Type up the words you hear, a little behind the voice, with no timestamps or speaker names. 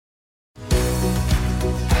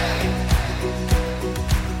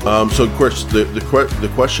So of course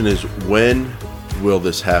the question is, when will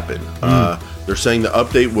this happen? They're saying the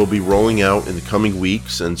update will be rolling out in the coming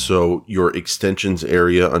weeks, and so your extensions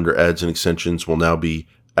area under ads and extensions will now be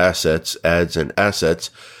assets, ads, and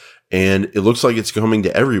assets. And it looks like it's coming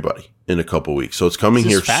to everybody in a couple weeks. So it's coming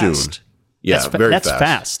here soon. Yeah, that's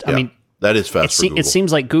fast. Yeah, I mean, that is fast for Google. It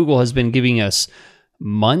seems like Google has been giving us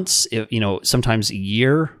months, sometimes a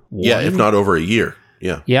year. Yeah, if not over a year.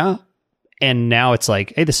 Yeah. Yeah. And now it's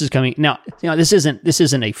like, hey, this is coming. Now, this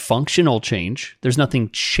isn't a functional change. There's nothing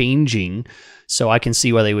changing. So I can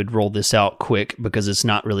see why they would roll this out quick, because it's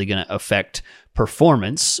not really going to affect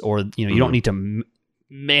performance, or, you don't need to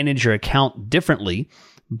manage your account differently.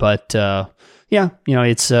 But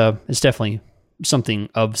it's definitely something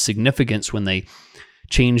of significance when they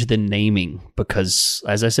change the naming, because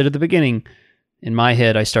as I said at the beginning, in my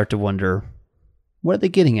head, I start to wonder, what are they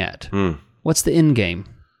getting at? What's the end game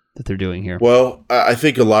that they're doing here? Well, I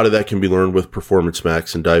think a lot of that can be learned with Performance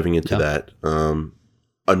Max and diving into that.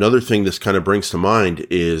 Another thing this kind of brings to mind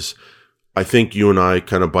is, I think you and I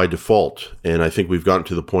kind of by default, and I think we've gotten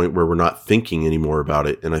to the point where we're not thinking anymore about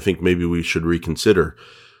it, and I think maybe we should reconsider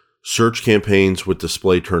search campaigns with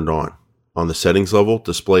display turned on the settings level.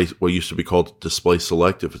 Display, what used to be called display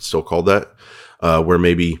select, if it's still called that, where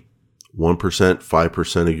maybe 1%,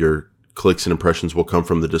 5% of your clicks and impressions will come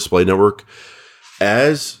from the display network.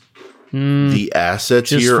 As the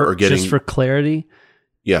assets are getting... Just for clarity?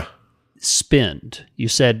 Yeah. Spend. You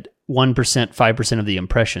said 1%, 5% of the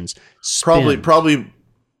impressions. Spend. Probably,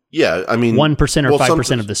 yeah. I mean... 1% or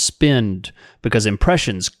 5% of the spend, because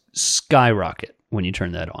impressions skyrocket when you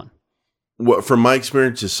turn that on. Well, from my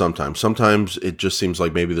experiences, sometimes it just seems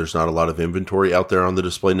like maybe there's not a lot of inventory out there on the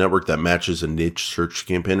display network that matches a niche search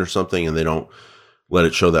campaign or something, and they don't let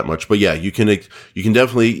it show that much. But yeah, you can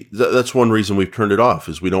definitely, that's one reason we've turned it off,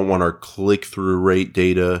 is we don't want our click-through rate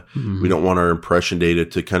data, we don't want our impression data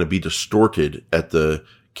to kind of be distorted at the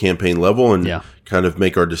campaign level and kind of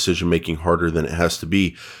make our decision-making harder than it has to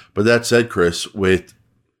be. But that said, Chris, with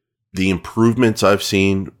the improvements I've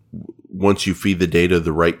seen, once you feed the data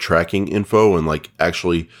the right tracking info and like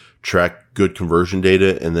actually track good conversion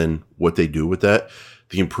data and then what they do with that,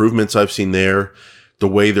 the improvements I've seen there, the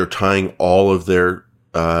way they're tying all of their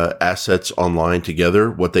assets online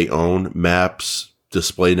together, what they own, maps,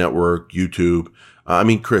 display network, YouTube. I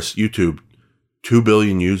mean, Chris, YouTube, 2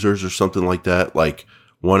 billion users or something like that, like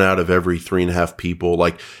 1 out of every 3.5 people.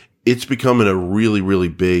 Like, it's becoming a really, really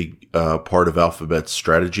big part of Alphabet's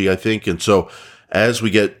strategy, I think. And so as we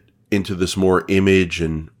get into this more image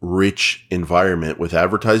and rich environment with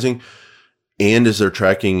advertising, and as their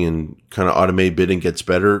tracking and kind of automated bidding gets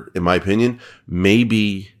better, in my opinion,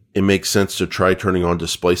 maybe it makes sense to try turning on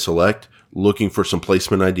display select, looking for some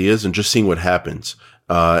placement ideas and just seeing what happens.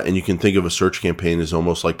 And you can think of a search campaign as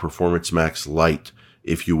almost like Performance Max Lite,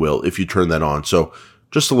 if you will, if you turn that on. So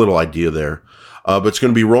just a little idea there. But it's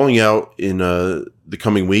going to be rolling out in the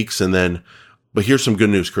coming weeks. But here's some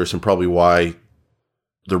good news, Chris, and probably why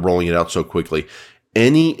they're rolling it out so quickly.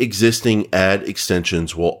 Any existing ad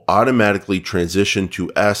extensions will automatically transition to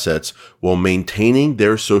assets while maintaining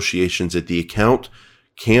their associations at the account,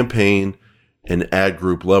 campaign, and ad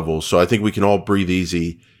group levels. So I think we can all breathe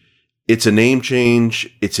easy. It's a name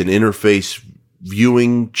change. It's an interface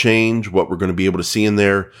viewing change, what we're going to be able to see in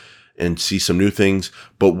there and see some new things.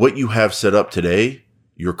 But what you have set up today,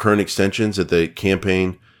 your current extensions at the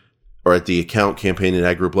campaign or at the account, campaign, and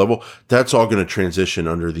ad group level, that's all going to transition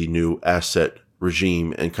under the new asset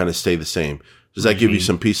regime and kind of stay the same. Does that give you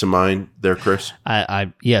some peace of mind there, Chris?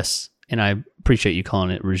 Yes, and I appreciate you calling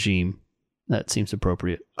it regime. That seems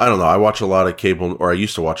appropriate. I don't know. I watch a lot of cable, or I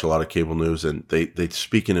used to watch a lot of cable news, and they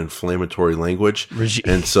speak in inflammatory language.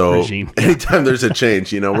 And so anytime there's a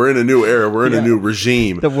change, we're in a new era. We're in a new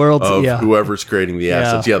regime of whoever's creating the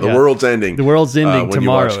assets. The world's ending. The world's ending when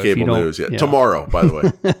tomorrow. You watch cable news. Tomorrow, by the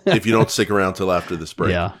way, if you don't stick around till after this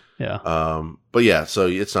break. But yeah, so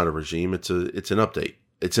it's not a regime. It's an update.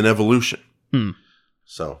 It's an evolution.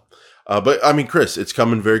 So, but I mean, Chris, it's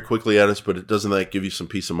coming very quickly at us, but doesn't that give you some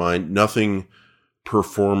peace of mind? Nothing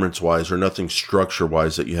performance-wise or nothing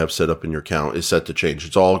structure-wise that you have set up in your account is set to change.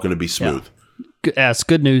 It's all going to be smooth. That's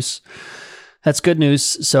good news. That's good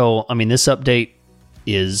news. So, I mean, this update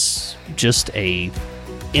is just a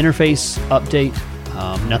interface update.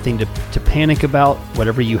 Nothing to panic about.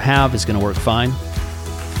 Whatever you have is going to work fine.